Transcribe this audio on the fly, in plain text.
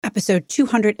episode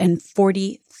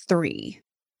 243.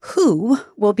 Who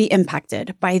will be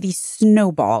impacted by the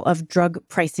snowball of drug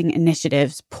pricing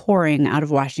initiatives pouring out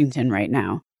of Washington right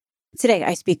now? Today,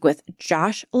 I speak with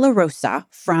Josh LaRosa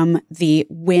from the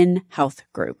Wynn Health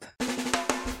Group.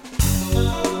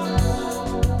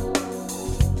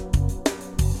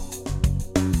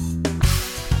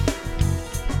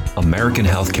 American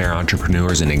healthcare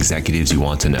entrepreneurs and executives you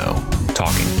want to know.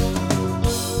 Talking.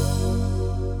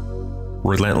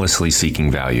 Relentlessly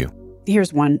seeking value.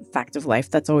 Here's one fact of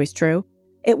life that's always true.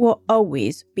 It will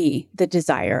always be the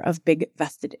desire of big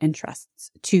vested interests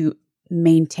to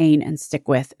maintain and stick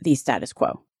with the status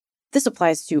quo. This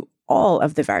applies to all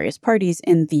of the various parties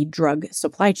in the drug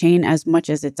supply chain as much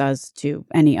as it does to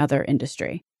any other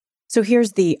industry. So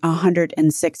here's the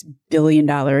 $106 billion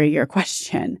a year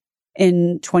question.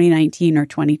 In 2019 or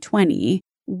 2020,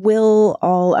 will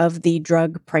all of the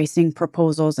drug pricing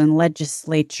proposals and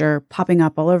legislature popping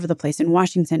up all over the place in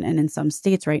Washington and in some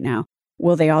states right now,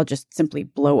 will they all just simply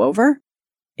blow over?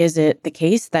 Is it the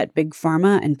case that big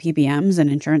pharma and PBMs and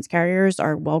insurance carriers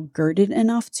are well girded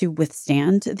enough to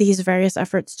withstand these various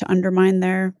efforts to undermine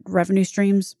their revenue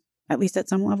streams, at least at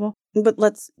some level? But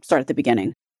let's start at the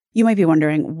beginning. You might be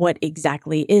wondering what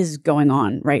exactly is going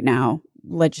on right now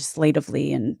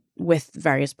legislatively and with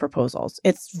various proposals.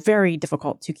 It's very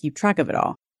difficult to keep track of it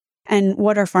all. And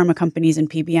what are pharma companies and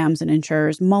PBMs and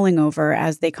insurers mulling over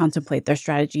as they contemplate their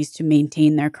strategies to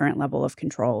maintain their current level of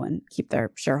control and keep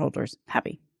their shareholders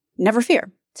happy? Never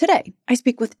fear. Today, I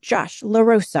speak with Josh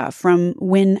LaRosa from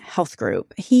Wynn Health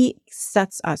Group. He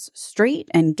sets us straight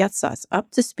and gets us up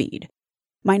to speed.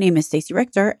 My name is Stacey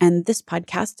Richter, and this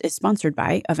podcast is sponsored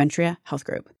by Aventria Health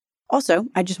Group. Also,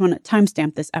 I just want to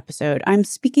timestamp this episode. I'm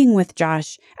speaking with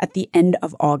Josh at the end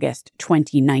of August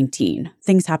 2019.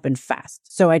 Things happen fast,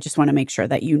 so I just want to make sure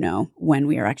that you know when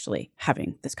we are actually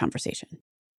having this conversation.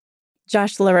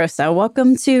 Josh LaRosa,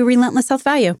 welcome to Relentless Health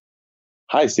Value.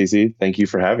 Hi, Stacey. Thank you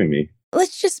for having me.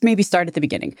 Let's just maybe start at the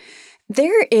beginning.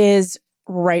 There is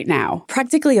right now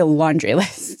practically a laundry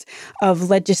list of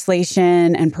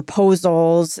legislation and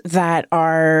proposals that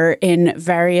are in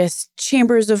various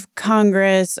chambers of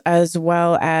Congress, as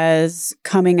well as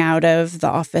coming out of the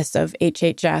office of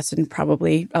HHS and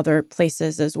probably other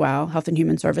places as well, Health and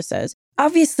Human Services.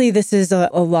 Obviously, this is a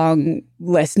long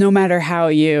list, no matter how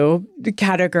you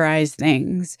categorize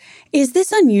things. Is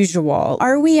this unusual?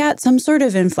 Are we at some sort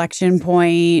of inflection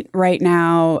point right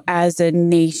now as a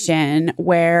nation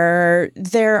where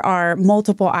there are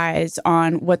multiple eyes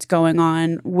on what's going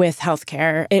on with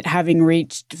healthcare, it having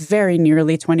reached very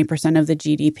nearly 20% of the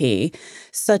GDP,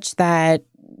 such that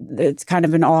it's kind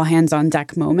of an all hands on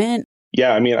deck moment?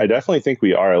 Yeah, I mean, I definitely think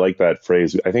we are. I like that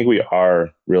phrase. I think we are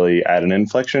really at an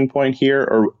inflection point here,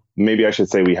 or maybe I should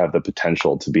say we have the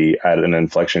potential to be at an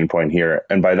inflection point here.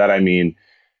 And by that, I mean,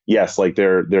 yes, like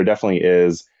there definitely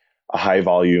is a high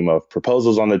volume of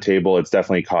proposals on the table. It's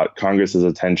definitely caught Congress's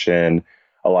attention.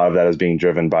 A lot of that is being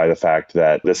driven by the fact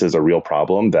that this is a real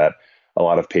problem that a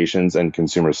lot of patients and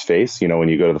consumers face. You know, when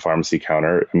you go to the pharmacy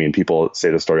counter, I mean, people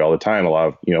say the story all the time. A lot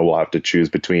of, we'll have to choose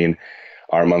between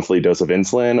our monthly dose of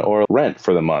insulin or rent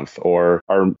for the month or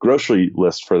our grocery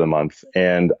list for the month.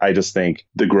 And I just think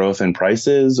the growth in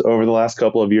prices over the last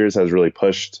couple of years has really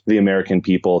pushed the American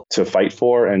people to fight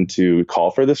for and to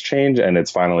call for this change. And it's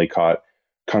finally caught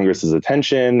Congress's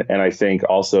attention. And I think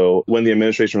also when the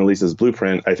administration releases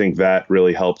Blueprint, I think that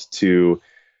really helped to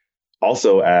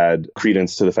also add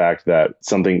credence to the fact that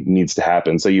something needs to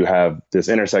happen. So you have this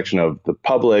intersection of the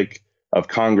public, of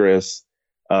Congress,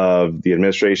 of the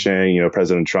administration,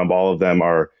 President Trump, all of them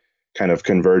are kind of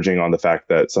converging on the fact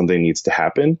that something needs to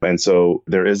happen. And so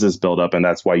there is this buildup, and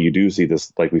that's why you do see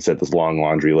this, like we said, this long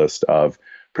laundry list of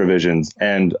provisions.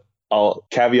 And I'll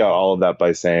caveat all of that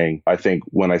by saying, I think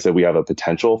when I said we have a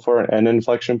potential for an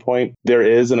inflection point, there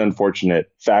is an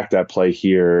unfortunate fact at play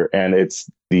here, and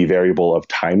it's the variable of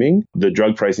timing. The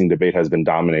drug pricing debate has been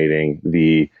dominating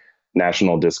the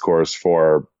national discourse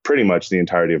for pretty much the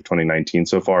entirety of 2019,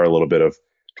 so far a little bit of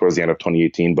towards the end of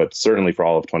 2018, but certainly for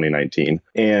all of 2019.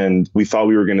 And we thought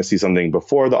we were going to see something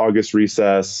before the August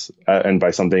recess. And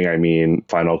by something, I mean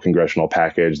final congressional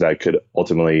package that could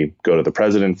ultimately go to the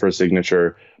president for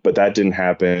signature. But that didn't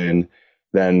happen.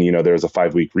 Then, there was a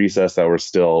 5-week recess that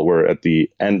we're at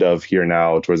the end of here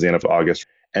now, towards the end of August.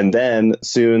 And then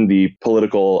soon the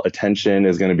political attention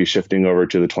is going to be shifting over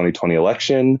to the 2020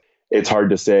 election. It's hard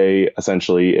to say,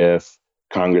 essentially, if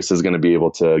Congress is going to be able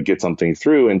to get something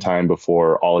through in time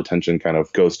before all attention kind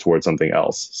of goes towards something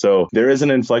else. So there is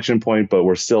an inflection point, but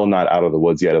we're still not out of the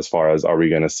woods yet as far as are we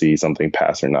going to see something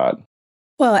pass or not.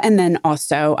 Well, and then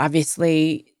also,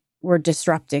 obviously, we're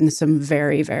disrupting some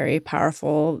very, very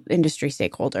powerful industry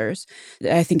stakeholders.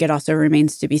 I think it also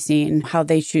remains to be seen how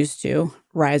they choose to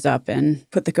rise up and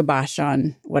put the kibosh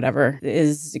on whatever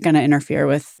is going to interfere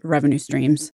with revenue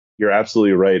streams. You're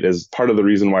absolutely right. As part of the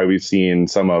reason why we've seen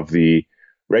some of the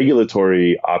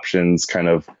regulatory options kind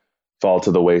of fall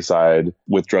to the wayside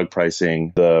with drug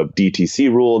pricing, the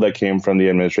DTC rule that came from the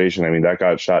administration, I mean, that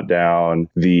got shot down.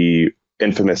 The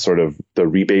infamous sort of the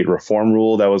rebate reform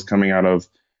rule that was coming out of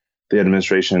the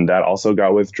administration, that also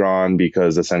got withdrawn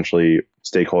because essentially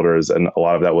stakeholders, and a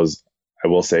lot of that was, I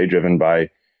will say, driven by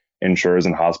insurers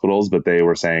and hospitals, but they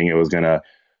were saying it was going to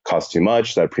cost too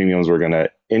much, that premiums were going to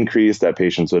increase, that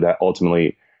patients would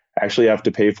ultimately actually have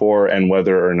to pay for, and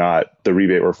whether or not the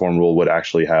rebate reform rule would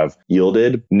actually have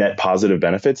yielded net positive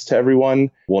benefits to everyone,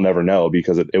 we'll never know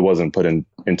because it wasn't put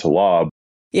into law.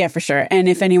 Yeah, for sure. And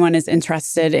if anyone is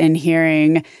interested in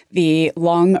hearing the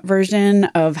long version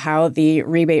of how the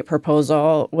rebate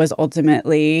proposal was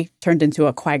ultimately turned into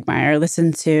a quagmire,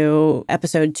 listen to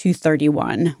episode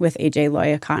 231 with AJ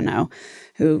Loyacano,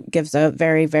 who gives a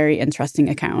very, very interesting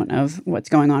account of what's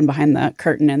going on behind the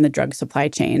curtain in the drug supply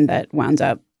chain that wound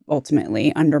up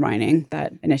ultimately undermining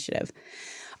that initiative.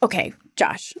 Okay,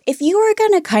 Josh, if you were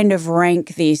going to kind of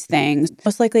rank these things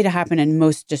most likely to happen and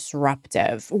most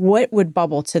disruptive, what would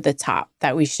bubble to the top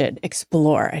that we should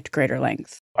explore at greater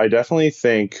length? I definitely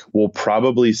think we'll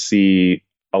probably see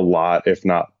a lot, if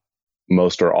not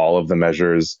most or all of the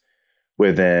measures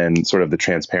within sort of the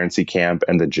transparency camp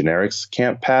and the generics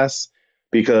camp pass,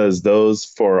 because those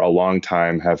for a long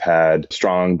time have had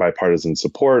strong bipartisan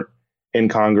support in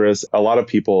Congress. A lot of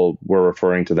people were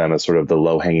referring to them as sort of the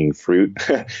low-hanging fruit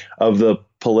of the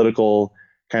political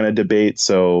kind of debate.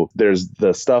 So there's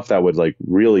the stuff that would like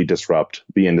really disrupt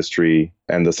the industry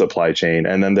and the supply chain.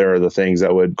 And then there are the things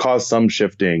that would cause some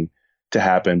shifting to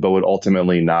happen, but would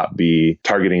ultimately not be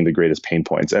targeting the greatest pain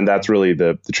points. And that's really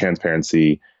the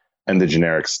transparency and the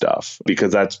generic stuff,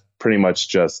 because that's pretty much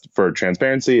just for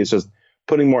transparency. It's just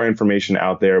putting more information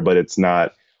out there, but it's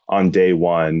not on day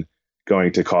one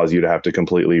going to cause you to have to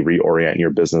completely reorient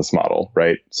your business model,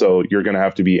 right? So you're going to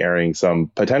have to be airing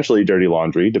some potentially dirty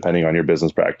laundry, depending on your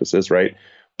business practices, right?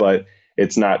 But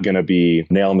it's not going to be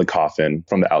nail in the coffin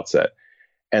from the outset.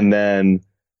 And then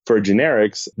for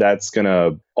generics, that's going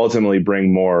to ultimately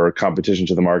bring more competition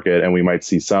to the market, and we might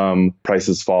see some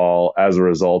prices fall as a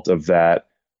result of that.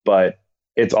 But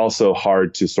it's also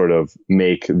hard to sort of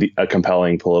make a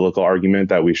compelling political argument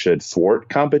that we should thwart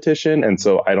competition. And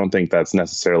so I don't think that's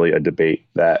necessarily a debate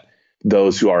that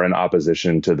those who are in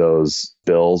opposition to those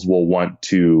bills will want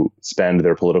to spend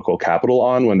their political capital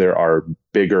on when there are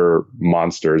bigger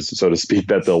monsters, so to speak,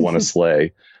 that they'll want to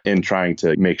slay in trying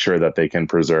to make sure that they can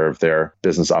preserve their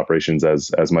business operations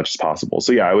as much as possible.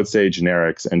 So yeah, I would say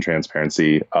generics and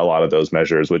transparency, a lot of those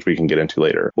measures, which we can get into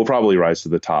later, will probably rise to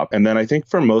the top. And then I think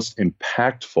for most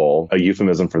impactful, a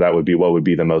euphemism for that would be what would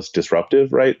be the most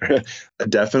disruptive, right?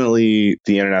 Definitely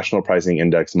the International Pricing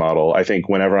Index model. I think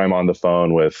whenever I'm on the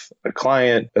phone with a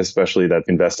client, especially that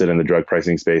invested in the drug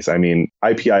pricing space, I mean,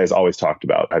 IPI is always talked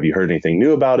about. Have you heard anything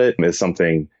new about it? Is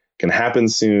something can happen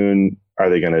soon? Are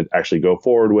they going to actually go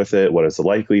forward with it? What is the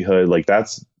likelihood? Like,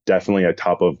 that's definitely a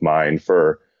top of mind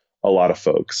for a lot of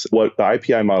folks. What the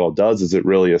IPI model does is it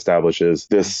really establishes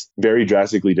this very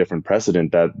drastically different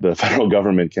precedent that the federal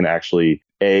government can actually,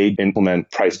 implement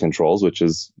price controls, which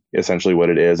is essentially what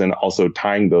it is, and also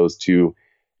tying those to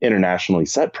internationally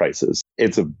set prices.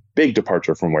 It's a big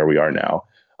departure from where we are now.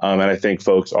 And I think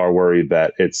folks are worried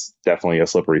that it's definitely a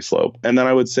slippery slope. And then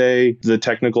I would say the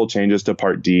technical changes to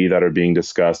Part D that are being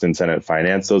discussed in Senate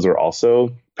Finance, those are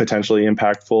also potentially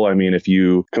impactful. I mean, if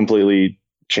you completely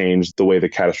change the way the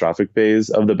catastrophic phase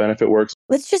of the benefit works.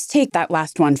 Let's just take that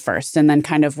last one first and then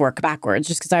kind of work backwards,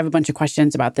 just because I have a bunch of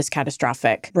questions about this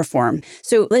catastrophic reform.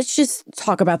 So let's just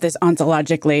talk about this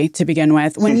ontologically to begin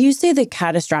with. When you say the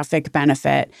catastrophic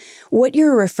benefit, what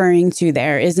you're referring to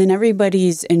there is in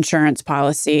everybody's insurance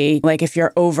policy, like if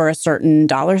you're over a certain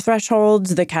dollar threshold,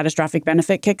 the catastrophic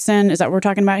benefit kicks in. Is that what we're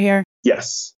talking about here?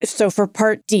 Yes. So for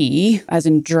Part D, as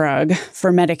in drug,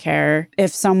 for Medicare,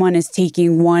 if someone is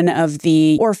taking one of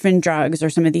the orphan drugs or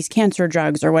some of these cancer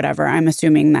drugs or whatever, I'm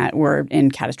assuming that we're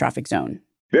in catastrophic zone.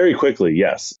 Very quickly,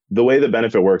 yes. The way the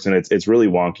benefit works, and it's really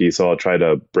wonky, so I'll try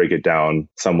to break it down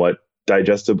somewhat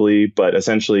digestibly, but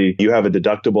essentially you have a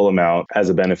deductible amount as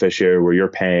a beneficiary where you're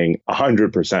paying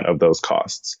 100% of those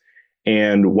costs.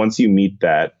 And once you meet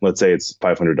that, let's say it's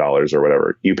 $500 or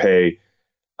whatever, you pay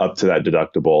up to that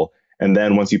deductible. And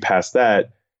then once you pass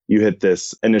that, you hit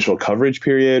this initial coverage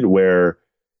period where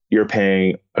you're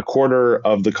paying a quarter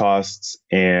of the costs,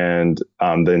 and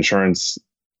the insurance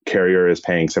carrier is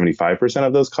paying 75%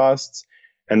 of those costs.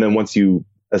 And then once you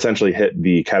essentially hit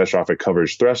the catastrophic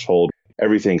coverage threshold,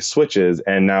 everything switches.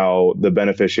 And now the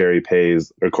beneficiary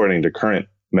pays, according to current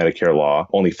Medicare law,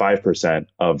 only 5%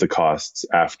 of the costs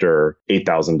after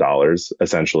 $8,000,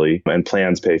 essentially. And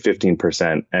plans pay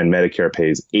 15% and Medicare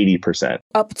pays 80%.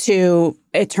 Up to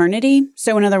eternity.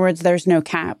 So in other words, there's no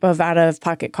cap of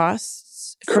out-of-pocket costs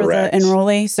for Correct. the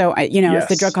enrollee. So, Yes. if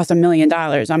the drug costs $1 million,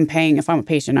 I'm paying, if I'm a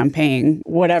patient, I'm paying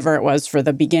whatever it was for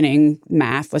the beginning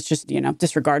math. Let's just,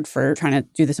 disregard for trying to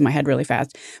do this in my head really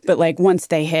fast. But like once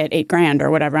they hit $8,000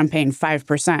 or whatever, I'm paying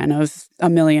 5% of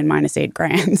 $1 million minus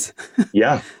 $8,000.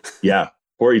 Yeah.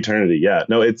 For eternity. Yeah.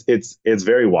 No, it's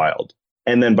very wild.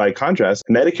 And then by contrast,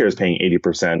 Medicare is paying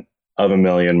 80% of $1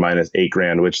 million minus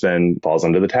 $8,000, which then falls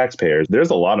under the taxpayers.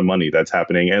 There's a lot of money that's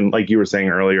happening. And like you were saying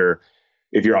earlier,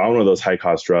 if you're on one of those high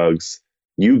cost drugs,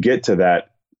 you get to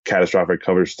that catastrophic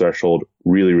coverage threshold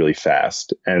really, really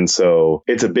fast. And so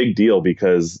it's a big deal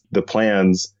because the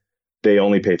plans, they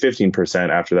only pay 15%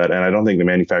 after that. And I don't think the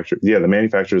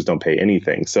manufacturers don't pay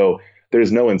anything. So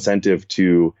there's no incentive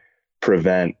to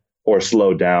prevent or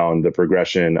slow down the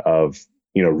progression of,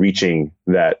 reaching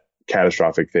that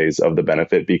catastrophic phase of the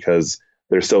benefit because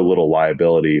there's so little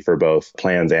liability for both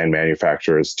plans and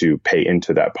manufacturers to pay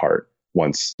into that part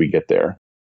once we get there.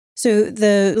 So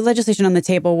the legislation on the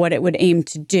table, what it would aim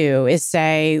to do is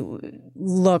say,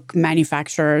 look,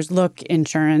 manufacturers, look,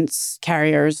 insurance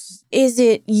carriers, is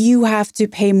it you have to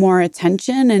pay more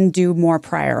attention and do more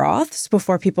prior auths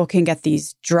before people can get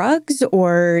these drugs,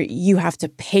 or you have to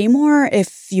pay more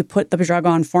if you put the drug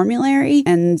on formulary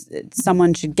and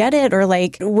someone should get it, or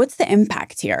like, what's the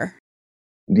impact here?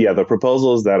 Yeah, the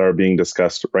proposals that are being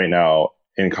discussed right now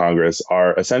in Congress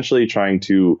are essentially trying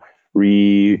to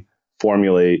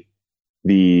reformulate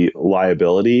the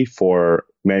liability for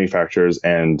manufacturers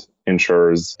and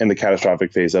insurers in the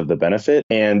catastrophic phase of the benefit.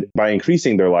 And by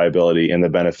increasing their liability in the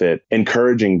benefit,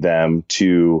 encouraging them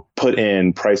to put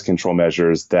in price control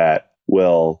measures that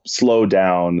will slow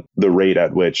down the rate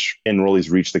at which enrollees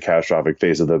reach the catastrophic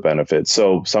phase of the benefit.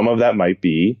 So some of that might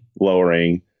be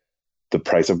lowering the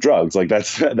price of drugs. Like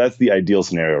that's the ideal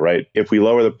scenario, right? If we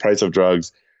lower the price of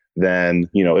drugs, then,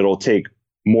 it'll take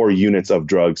more units of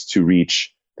drugs to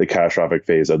reach the catastrophic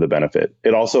phase of the benefit.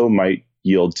 It also might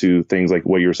yield to things like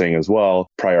what you're saying as well,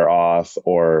 prior auth,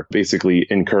 or basically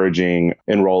encouraging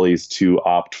enrollees to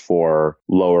opt for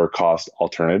lower cost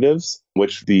alternatives,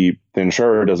 which the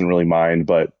insurer doesn't really mind,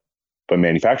 but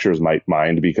manufacturers might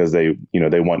mind because they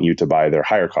want you to buy their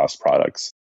higher cost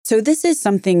products. So this is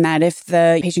something that if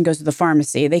the patient goes to the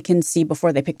pharmacy, they can see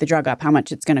before they pick the drug up how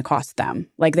much it's going to cost them.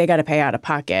 Like they got to pay out of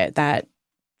pocket that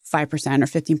 5% or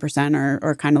 15%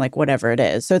 or kind of like whatever it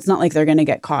is. So it's not like they're going to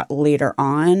get caught later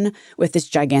on with this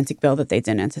gigantic bill that they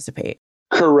didn't anticipate.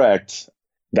 Correct.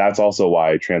 That's also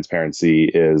why transparency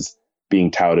is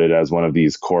being touted as one of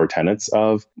these core tenets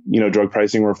of, drug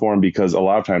pricing reform, because a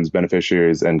lot of times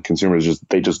beneficiaries and consumers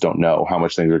just don't know how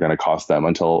much things are going to cost them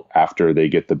until after they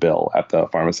get the bill at the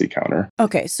pharmacy counter.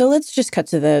 Okay, so let's just cut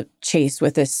to the chase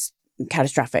with this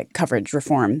catastrophic coverage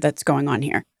reform that's going on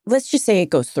here. Let's just say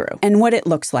it goes through. And what it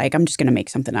looks like, I'm just going to make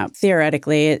something up.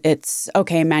 Theoretically, it's,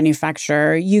 okay,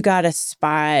 manufacturer, you got a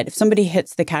spot. If somebody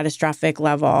hits the catastrophic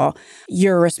level,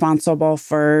 you're responsible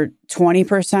for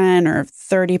 20% or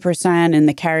 30%, and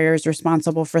the carrier is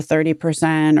responsible for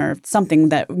 30%, or something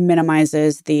that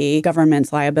minimizes the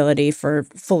government's liability for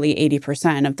fully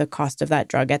 80% of the cost of that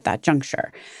drug at that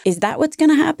juncture. Is that what's going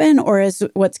to happen? Or is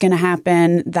what's going to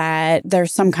happen that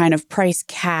there's some kind of price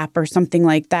cap or something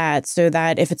like that, so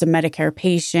that if it's a Medicare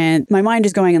patient, my mind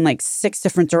is going in like 6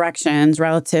 different directions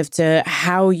relative to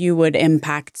how you would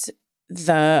impact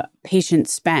the patient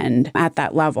spend at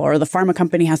that level, or the pharma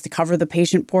company has to cover the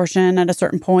patient portion at a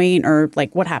certain point, or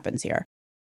like what happens here?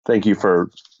 Thank you for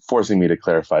forcing me to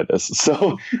clarify this.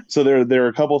 So there are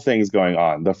a couple things going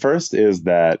on. The first is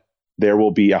that there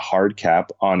will be a hard cap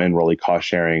on enrollee cost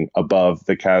sharing above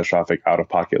the catastrophic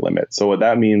out-of-pocket limit. So what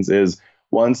that means is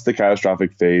once the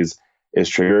catastrophic phase is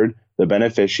triggered, the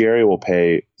beneficiary will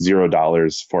pay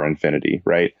 $0 for infinity,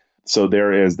 right? So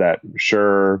there is that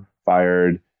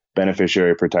surefire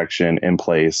beneficiary protection in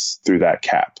place through that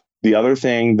cap. The other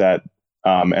thing that,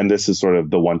 and this is sort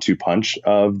of the 1-2 punch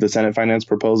of the Senate finance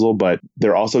proposal, but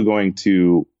they're also going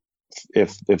to,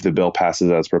 if the bill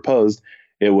passes as proposed,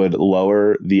 it would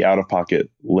lower the out-of-pocket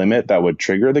limit that would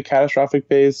trigger the catastrophic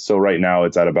phase. So right now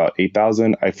it's at about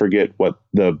 $8,000. I forget what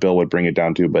the bill would bring it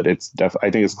down to, but I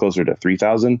think it's closer to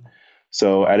 $3,000.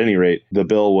 So at any rate, the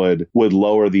bill would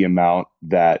lower the amount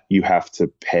that you have to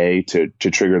pay to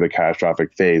trigger the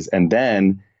catastrophic phase. And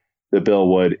then the bill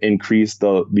would increase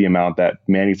the amount that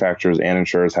manufacturers and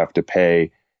insurers have to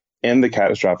pay in the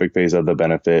catastrophic phase of the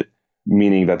benefit,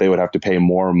 meaning that they would have to pay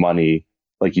more money,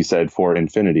 like you said, for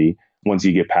infinity once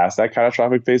you get past that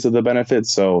catastrophic phase of the benefit.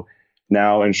 So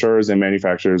now insurers and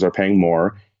manufacturers are paying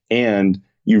more, and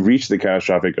you reach the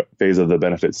catastrophic phase of the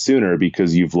benefit sooner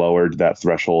because you've lowered that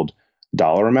threshold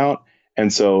dollar amount.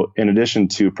 And so in addition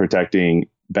to protecting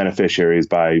beneficiaries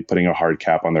by putting a hard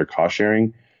cap on their cost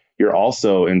sharing, you're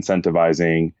also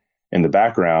incentivizing in the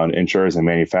background insurers and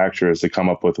manufacturers to come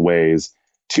up with ways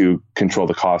to control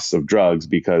the costs of drugs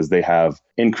because they have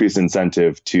increased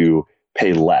incentive to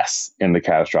pay less in the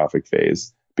catastrophic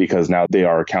phase because now they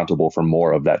are accountable for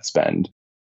more of that spend.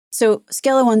 So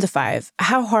scale of 1 to 5,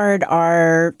 how hard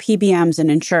are PBMs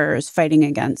and insurers fighting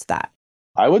against that?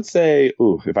 I would say,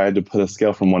 if I had to put a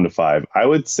scale from 1 to 5, I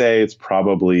would say it's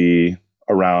probably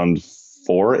around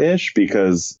 4-ish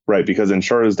because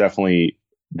insurers definitely,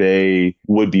 they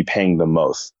would be paying the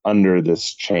most under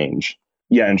this change.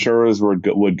 Yeah, insurers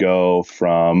would go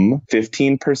from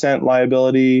 15%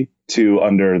 liability to,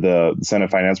 under the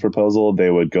Senate finance proposal,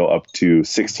 they would go up to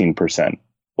 16%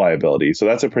 liability. So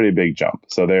that's a pretty big jump.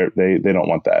 So they don't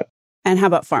want that. And how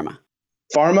about pharma?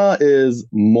 Pharma is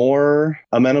more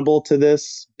amenable to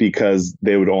this because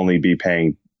they would only be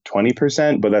paying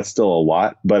 20%, but that's still a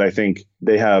lot. But I think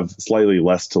they have slightly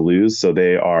less to lose. So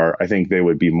I think they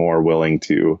would be more willing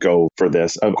to go for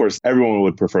this. Of course, everyone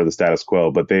would prefer the status quo,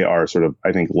 but they are sort of,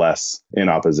 I think, less in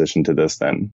opposition to this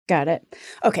then. Got it.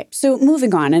 Okay. So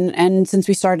moving on. And since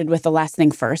we started with the last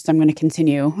thing first, I'm going to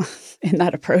continue in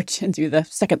that approach and do the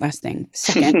second last thing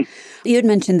second. You had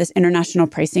mentioned this international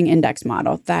pricing index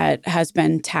model that has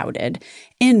been touted,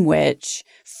 in which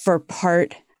for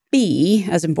Part B,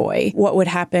 as in boy, what would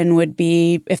happen would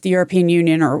be if the European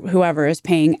Union or whoever is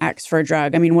paying X for a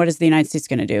drug. I mean, what is the United States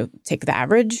going to do? Take the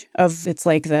average of, it's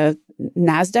like the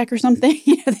NASDAQ or something?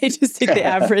 They just take the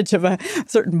average of a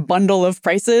certain bundle of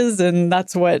prices, and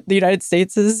that's what the United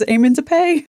States is aiming to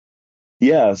pay?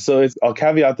 Yeah, so I'll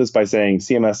caveat this by saying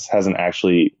CMS hasn't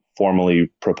actually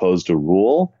formally proposed a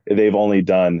rule. They've only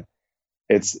done,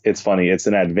 it's funny, it's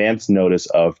an advance notice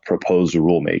of proposed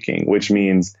rulemaking, which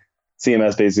means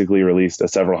CMS basically released a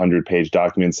several 100-page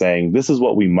document saying, this is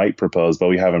what we might propose, but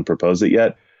we haven't proposed it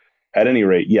yet. At any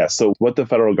rate, yes. So what the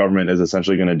federal government is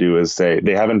essentially going to do is say,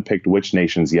 they haven't picked which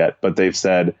nations yet, but they've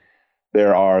said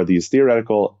there are these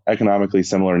theoretical, economically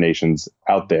similar nations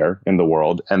out there in the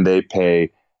world, and they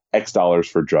pay X dollars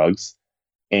for drugs,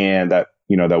 and that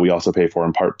we also pay for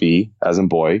in Part B, as in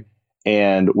boy.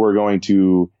 And we're going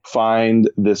to find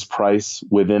this price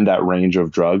within that range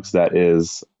of drugs that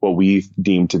is what we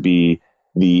deem to be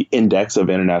the index of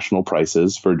international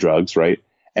prices for drugs, right?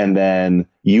 And then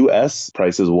US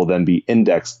prices will then be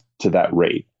indexed to that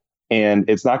rate. And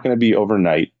it's not going to be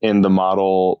overnight. In the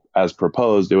model as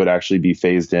proposed, it would actually be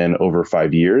phased in over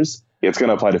 5 years. It's going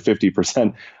to apply to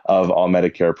 50% of all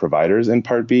Medicare providers in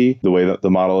Part B, the way that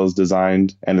the model is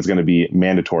designed. And it's going to be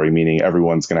mandatory, meaning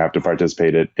everyone's going to have to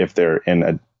participate if they're in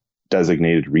a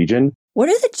designated region. What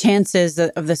are the chances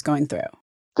of this going through?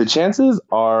 The chances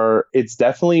are it's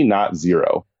definitely not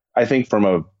zero. I think from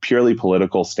a purely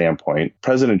political standpoint,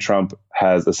 President Trump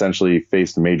has essentially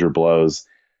faced major blows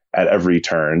at every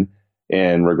turn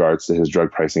in regards to his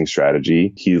drug pricing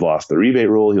strategy. He lost the rebate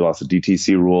rule, he lost the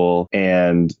DTC rule,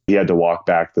 and he had to walk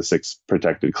back the 6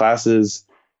 protected classes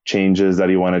changes that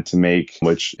he wanted to make,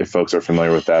 which, if folks are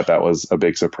familiar with that was a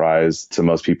big surprise to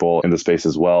most people in the space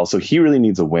as well. So he really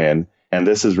needs a win. And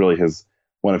this is really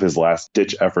one of his last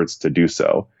ditch efforts to do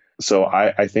so. So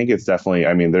I think it's definitely,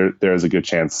 there is a good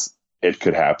chance it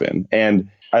could happen. And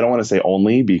I don't want to say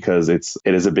only because it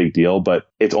is a big deal,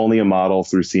 but it's only a model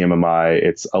through CMMI.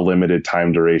 It's a limited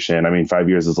time duration. 5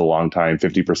 years is a long time.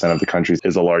 50% of the country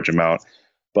is a large amount.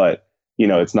 But,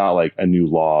 it's not like a new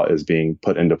law is being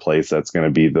put into place that's going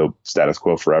to be the status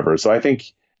quo forever. So I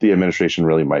think the administration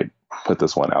really might put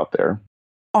this one out there.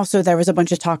 Also, there was a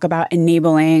bunch of talk about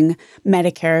enabling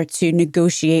Medicare to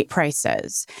negotiate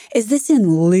prices. Is this in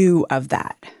lieu of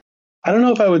that? I don't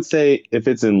know if I would say if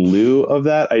it's in lieu of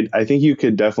that. I think you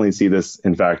could definitely see this,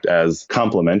 in fact, as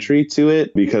complementary to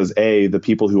it, because the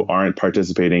people who aren't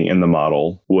participating in the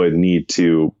model would need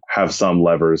to have some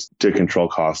levers to control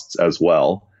costs as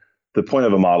well. The point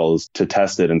of a model is to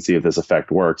test it and see if this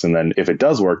effect works. And then if it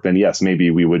does work, then yes,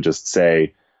 maybe we would just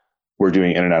say we're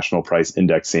doing international price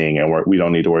indexing and we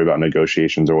don't need to worry about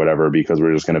negotiations or whatever, because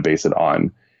we're just going to base it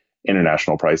on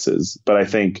international prices. But I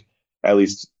think, at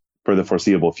least for the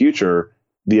foreseeable future,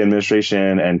 the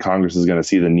administration and Congress is going to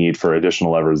see the need for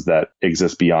additional levers that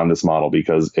exist beyond this model,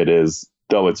 because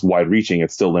though it's wide reaching,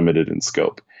 it's still limited in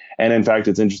scope. And in fact,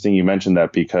 it's interesting you mentioned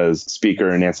that because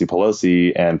Speaker Nancy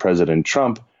Pelosi and President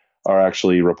Trump are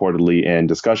actually reportedly in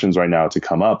discussions right now to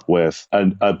come up with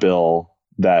a bill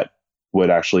that would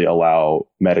actually allow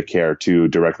Medicare to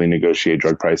directly negotiate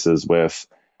drug prices with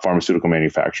pharmaceutical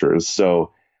manufacturers.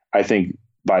 So I think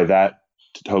by that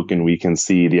token, we can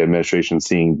see the administration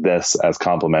seeing this as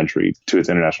complementary to its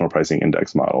international pricing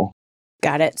index model.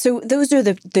 Got it. So those are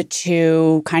the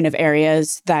two kind of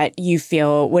areas that you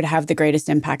feel would have the greatest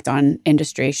impact on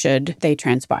industry should they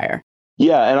transpire.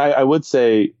 Yeah. And I would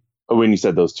say, when you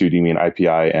said those two, do you mean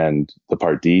IPI and the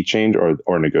Part D change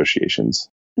or negotiations?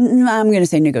 I'm going to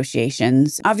say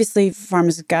negotiations. Obviously,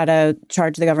 pharma's got to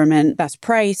charge the government best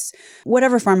price.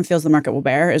 Whatever pharma feels the market will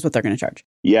bear is what they're going to charge.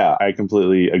 Yeah, I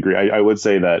completely agree. I would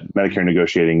say that Medicare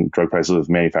negotiating drug prices with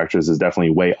manufacturers is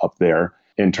definitely way up there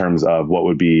in terms of what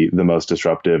would be the most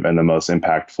disruptive and the most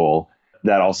impactful.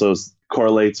 That also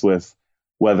correlates with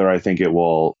whether I think it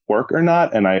will work or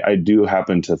not. And I do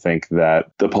happen to think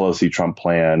that the Pelosi-Trump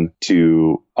plan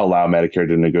to allow Medicare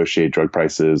to negotiate drug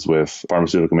prices with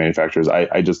pharmaceutical manufacturers,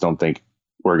 I just don't think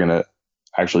we're going to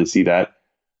actually see that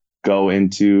go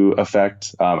into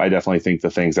effect. I definitely think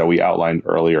the things that we outlined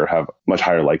earlier have much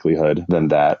higher likelihood than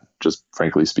that, just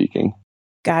frankly speaking.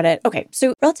 Got it. Okay.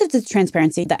 So relative to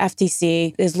transparency, the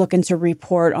FTC is looking to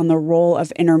report on the role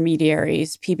of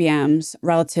intermediaries, PBMs,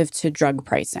 relative to drug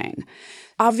pricing.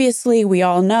 Obviously, we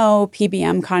all know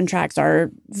PBM contracts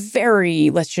are very,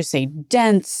 let's just say,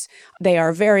 dense. They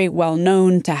are very well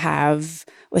known to have,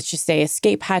 let's just say,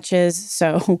 escape hatches.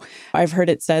 So I've heard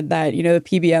it said that, the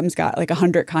PBM's got like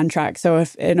 100 contracts. So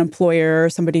if an employer or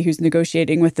somebody who's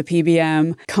negotiating with the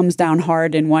PBM comes down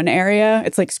hard in one area,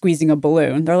 it's like squeezing a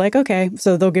balloon. They're like, okay,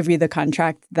 so they'll give you the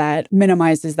contract that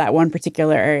minimizes that one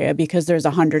particular area because there's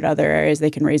 100 other areas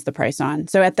they can raise the price on.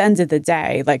 So at the end of the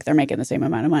day, like they're making the same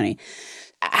amount of money.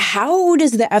 How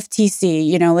does the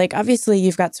FTC, obviously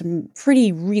you've got some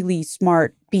pretty really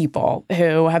smart people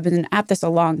who have been at this a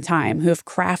long time, who have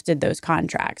crafted those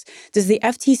contracts. Does the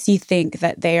FTC think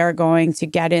that they are going to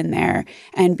get in there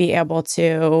and be able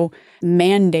to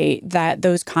mandate that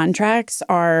those contracts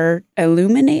are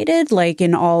illuminated, like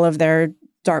in all of their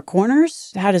dark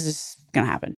corners? How does this going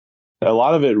to happen? A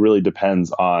lot of it really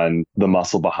depends on the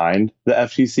muscle behind the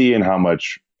FTC and how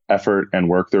much effort and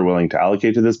work they're willing to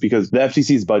allocate to this, because the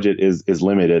FTC's budget is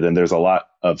limited and there's a lot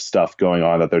of stuff going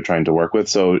on that they're trying to work with.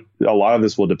 So a lot of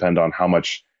this will depend on how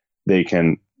much they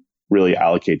can really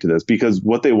allocate to this, because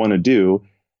what they want to do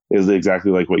is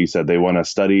exactly like what you said. They want to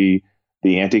study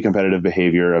the anti-competitive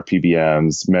behavior of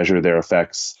PBMs, measure their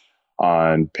effects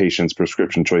on patients'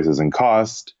 prescription choices and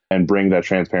cost, and bring that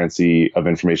transparency of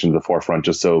information to the forefront,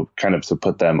 just so kind of to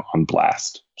put them on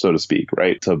blast, so to speak,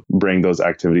 right? To bring those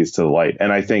activities to the light.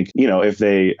 And I think, if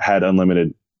they had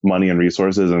unlimited money and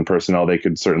resources and personnel, they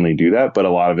could certainly do that. But a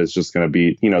lot of it's just going to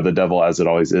be, the devil, as it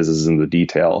always is in the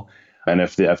detail. And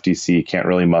if the FTC can't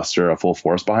really muster a full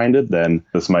force behind it, then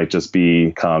this might just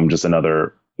become just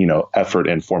another effort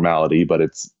and formality, but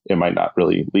it might not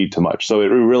really lead to much. So it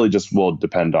really just will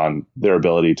depend on their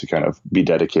ability to kind of be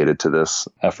dedicated to this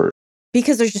effort.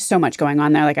 Because there's just so much going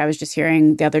on there. Like I was just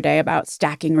hearing the other day about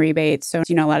stacking rebates. So,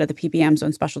 a lot of the PBMs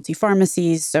own specialty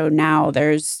pharmacies. So now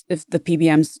if the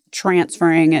PBM's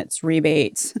transferring its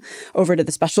rebates over to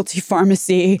the specialty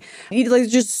pharmacy.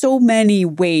 There's just so many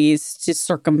ways to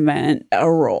circumvent a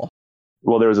rule.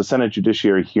 Well, there was a Senate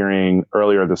Judiciary hearing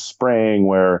earlier this spring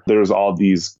where there was all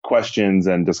these questions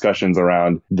and discussions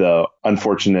around the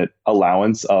unfortunate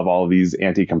allowance of all of these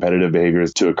anti-competitive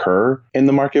behaviors to occur in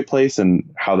the marketplace and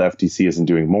how the FTC isn't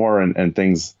doing more and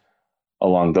things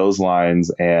along those lines.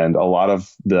 And a lot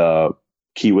of the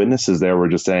key witnesses there were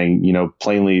just saying,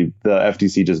 plainly, the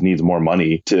FTC just needs more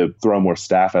money to throw more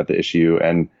staff at the issue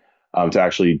and to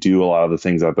actually do a lot of the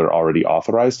things that they're already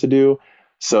authorized to do.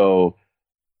 So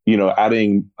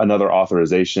adding another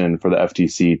authorization for the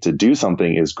FTC to do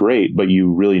something is great, but you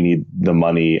really need the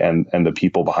money and the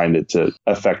people behind it to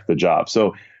affect the job.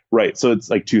 So, right. So it's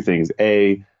like two things.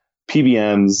 A,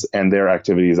 PBMs and their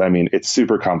activities, it's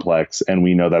super complex and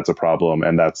we know that's a problem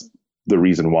and that's the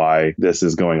reason why this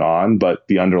is going on. But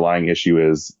the underlying issue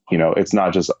is, it's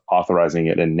not just authorizing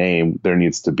it in name. There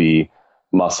needs to be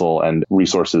muscle and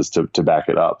resources to back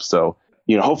it up. So,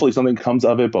 hopefully something comes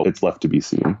of it, but it's left to be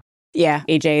seen. Yeah.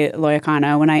 AJ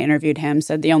Loyacano, when I interviewed him,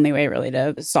 said the only way really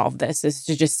to solve this is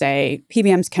to just say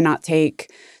PBMs cannot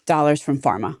take dollars from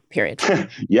pharma, period.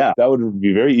 Yeah, that would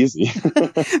be very easy.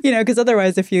 Because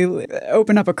otherwise, if you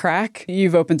open up a crack,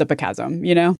 you've opened up a chasm,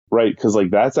 Right. Because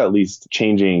that's at least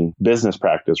changing business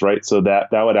practice, right? So that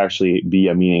would actually be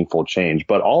a meaningful change.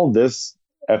 But all this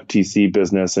FTC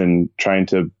business and trying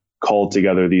to culled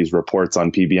together these reports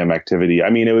on PBM activity. I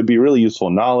mean, it would be really useful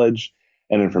knowledge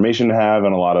and information to have,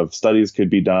 and a lot of studies could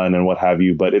be done and what have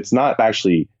you, but it's not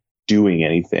actually doing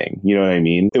anything. You know what I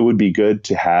mean? It would be good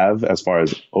to have as far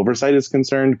as oversight is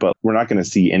concerned, but we're not going to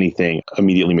see anything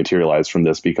immediately materialize from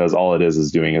this, because all it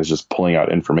is doing is just pulling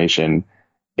out information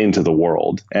into the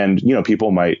world. And,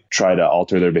 people might try to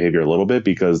alter their behavior a little bit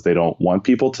because they don't want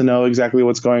people to know exactly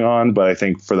what's going on. But I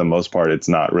think for the most part, it's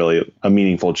not really a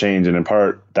meaningful change. And in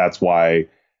part, that's why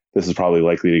this is probably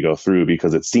likely to go through,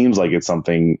 because it seems like it's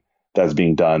something that's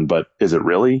being done, but is it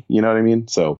really? You know what I mean?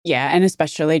 So yeah, and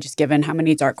especially just given how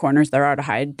many dark corners there are to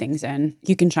hide things in.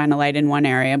 You can shine a light in one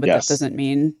area, but yes, that doesn't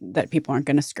mean that people aren't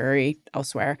going to scurry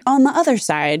elsewhere. On the other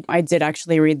side, I did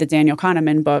actually read the Daniel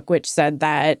Kahneman book, which said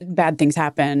that bad things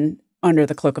happen under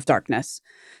the cloak of darkness,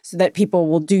 so that people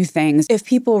will do things. If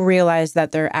people realize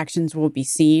that their actions will be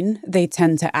seen, they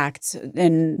tend to act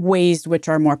in ways which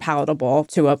are more palatable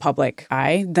to a public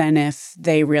eye than if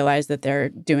they realize that they're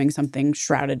doing something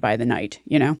shrouded by the night,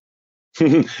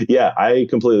 Yeah, I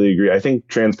completely agree. I think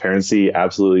transparency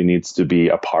absolutely needs to be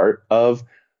a part of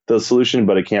the solution,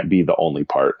 but it can't be the only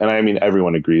part. And I mean,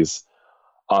 everyone agrees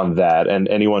on that. And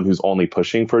anyone who's only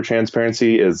pushing for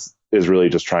transparency is really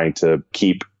just trying to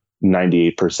keep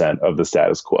 98% of the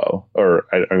status quo. Or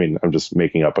I mean, I'm just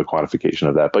making up a quantification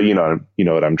of that, but you know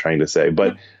what I'm trying to say.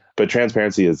 But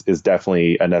transparency is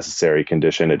definitely a necessary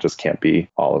condition. It just can't be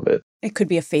all of it. It could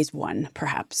be a phase 1,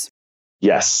 perhaps.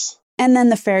 Yes. And then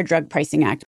the Fair Drug Pricing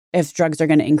Act. If drugs are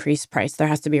going to increase price, there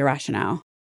has to be a rationale.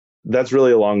 That's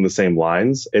really along the same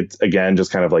lines. It's, again,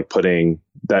 just kind of like putting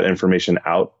that information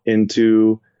out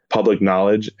into public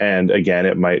knowledge. And again,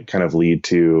 it might kind of lead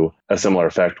to a similar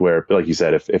effect where, like you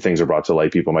said, if things are brought to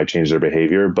light, people might change their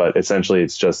behavior. But essentially,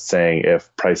 it's just saying if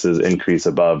prices increase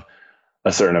above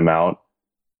a certain amount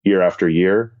year after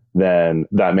year, then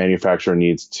that manufacturer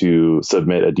needs to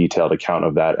submit a detailed account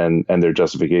of that and their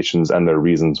justifications and their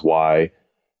reasons why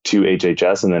to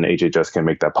HHS, and then HHS can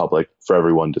make that public for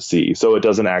everyone to see. So it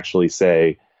doesn't actually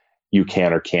say you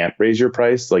can or can't raise your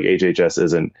price. Like HHS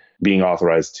isn't being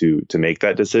authorized to make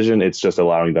that decision. It's just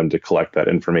allowing them to collect that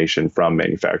information from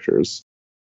manufacturers.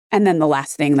 And then the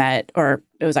last thing or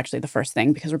it was actually the first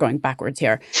thing because we're going backwards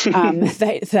here,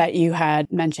 that you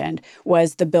had mentioned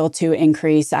was the bill to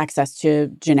increase access to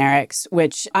generics,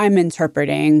 which I'm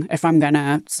interpreting, if I'm going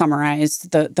to summarize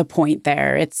the point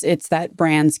there, it's that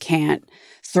brands can't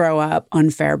throw up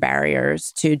unfair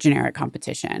barriers to generic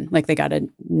competition. Like they got to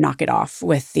knock it off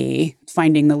with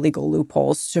finding the legal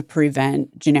loopholes to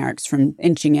prevent generics from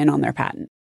inching in on their patent.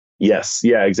 Yes.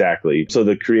 Yeah, exactly. So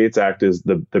the CREATES Act is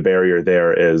the barrier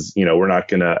there is, we're not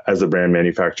going to, as a brand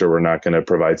manufacturer, we're not going to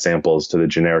provide samples to the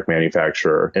generic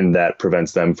manufacturer, and that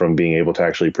prevents them from being able to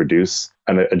actually produce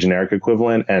a generic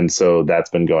equivalent. And so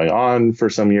that's been going on for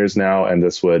some years now. And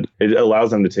it allows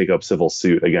them to take up civil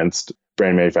suit against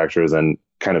brand manufacturers and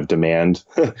kind of demand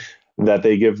that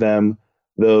they give them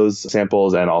those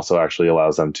samples, and also actually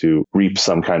allows them to reap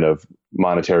some kind of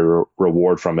monetary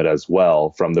reward from it as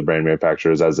well from the brand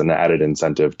manufacturers as an added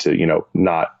incentive to,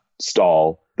 not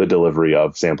stall the delivery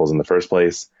of samples in the first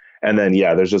place. And then,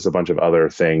 there's just a bunch of other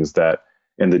things that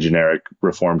in the generic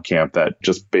reform camp that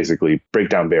just basically break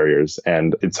down barriers.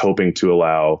 And it's hoping to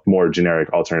allow more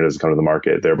generic alternatives to come to the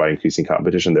market, thereby increasing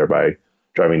competition, thereby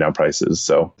driving down prices.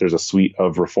 So there's a suite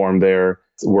of reform there.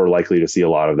 We're likely to see a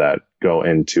lot of that go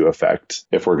into effect.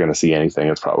 If we're going to see anything,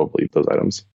 it's probably those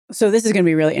items. So this is going to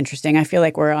be really interesting. I feel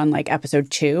like we're on episode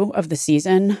 2 of the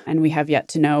season, and we have yet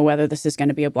to know whether this is going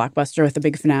to be a blockbuster with a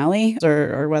big finale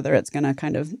or whether it's going to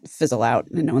kind of fizzle out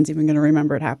and no one's even going to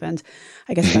remember it happened.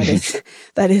 I guess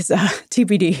that is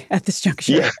TBD at this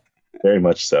juncture. Yeah, very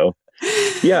much so.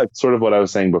 Yeah, sort of what I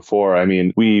was saying before. I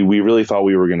mean, we really thought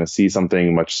we were going to see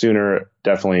something much sooner,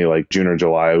 definitely like June or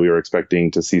July. We were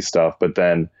expecting to see stuff, but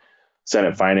then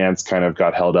Senate Finance kind of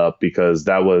got held up because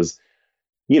that was,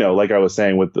 like I was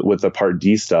saying with the Part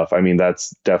D stuff, I mean,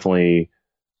 that's definitely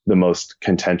the most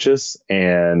contentious,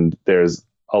 and there's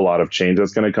a lot of change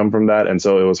that's going to come from that. And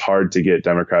so it was hard to get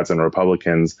Democrats and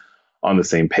Republicans on the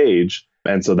same page.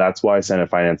 And so that's why Senate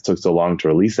Finance took so long to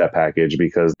release that package,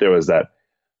 because there was that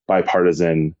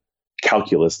bipartisan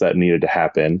calculus that needed to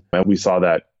happen. And we saw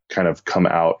that kind of come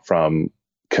out from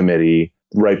committee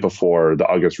right before the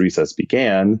August recess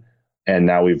began. And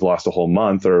now we've lost a whole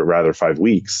month, or rather 5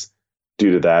 weeks,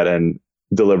 due to that. And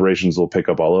deliberations will pick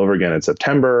up all over again in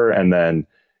September. And then,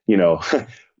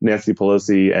 Nancy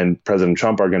Pelosi and President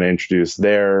Trump are going to introduce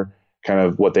their kind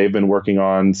of what they've been working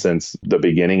on since the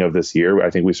beginning of this year. I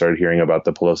think we started hearing about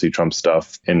the Pelosi-Trump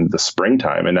stuff in the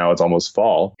springtime, and now it's almost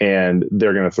fall. And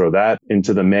they're going to throw that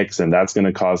into the mix, and that's going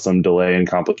to cause some delay and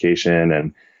complication.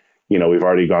 And, We've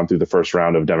already gone through the first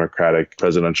round of Democratic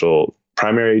presidential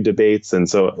primary debates. And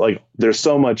so there's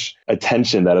so much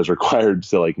attention that is required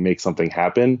to make something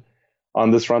happen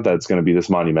on this front that it's going to be this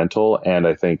monumental. And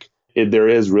I think there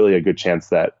is really a good chance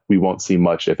that we won't see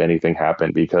much, if anything,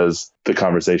 happen because the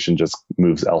conversation just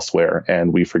moves elsewhere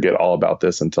and we forget all about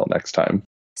this until next time.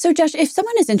 So Josh, if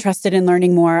someone is interested in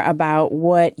learning more about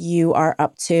what you are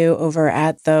up to over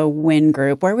at the WIN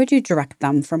Group, where would you direct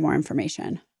them for more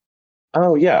information?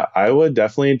 Oh, yeah. I would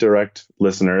definitely direct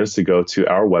listeners to go to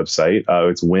our website.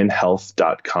 It's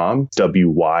winhealth.com,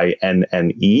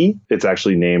 WYNNE. It's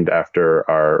actually named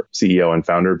after our CEO and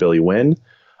founder, Billy Wynn.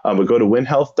 But go to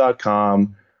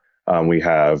winhealth.com. We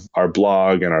have our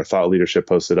blog and our thought leadership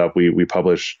posted up. We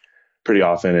publish pretty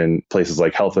often in places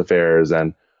like Health Affairs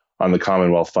and on the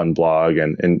Commonwealth Fund blog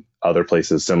and other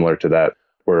places similar to that.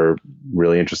 We're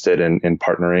really interested in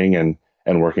partnering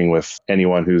and working with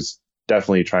anyone who's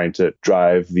definitely trying to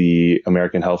drive the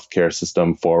American healthcare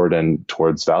system forward and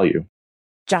towards value.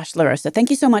 Josh LaRosa, thank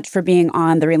you so much for being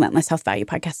on the Relentless Health Value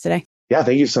podcast today. Yeah,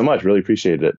 thank you so much. Really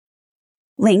appreciated it.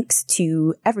 Links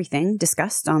to everything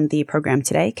discussed on the program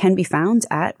today can be found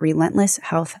at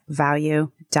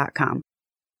relentlesshealthvalue.com.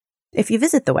 If you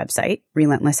visit the website,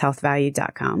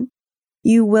 relentlesshealthvalue.com,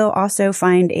 you will also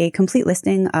find a complete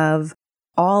listing of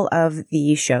all of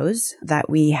the shows that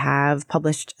we have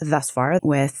published thus far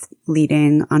with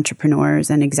leading entrepreneurs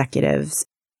and executives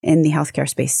in the healthcare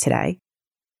space today.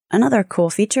 Another cool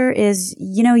feature is,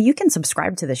 you can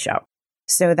subscribe to the show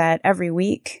so that every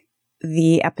week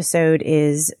the episode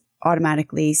is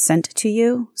automatically sent to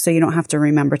you, so you don't have to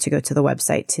remember to go to the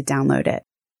website to download it.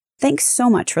 Thanks so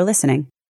much for listening.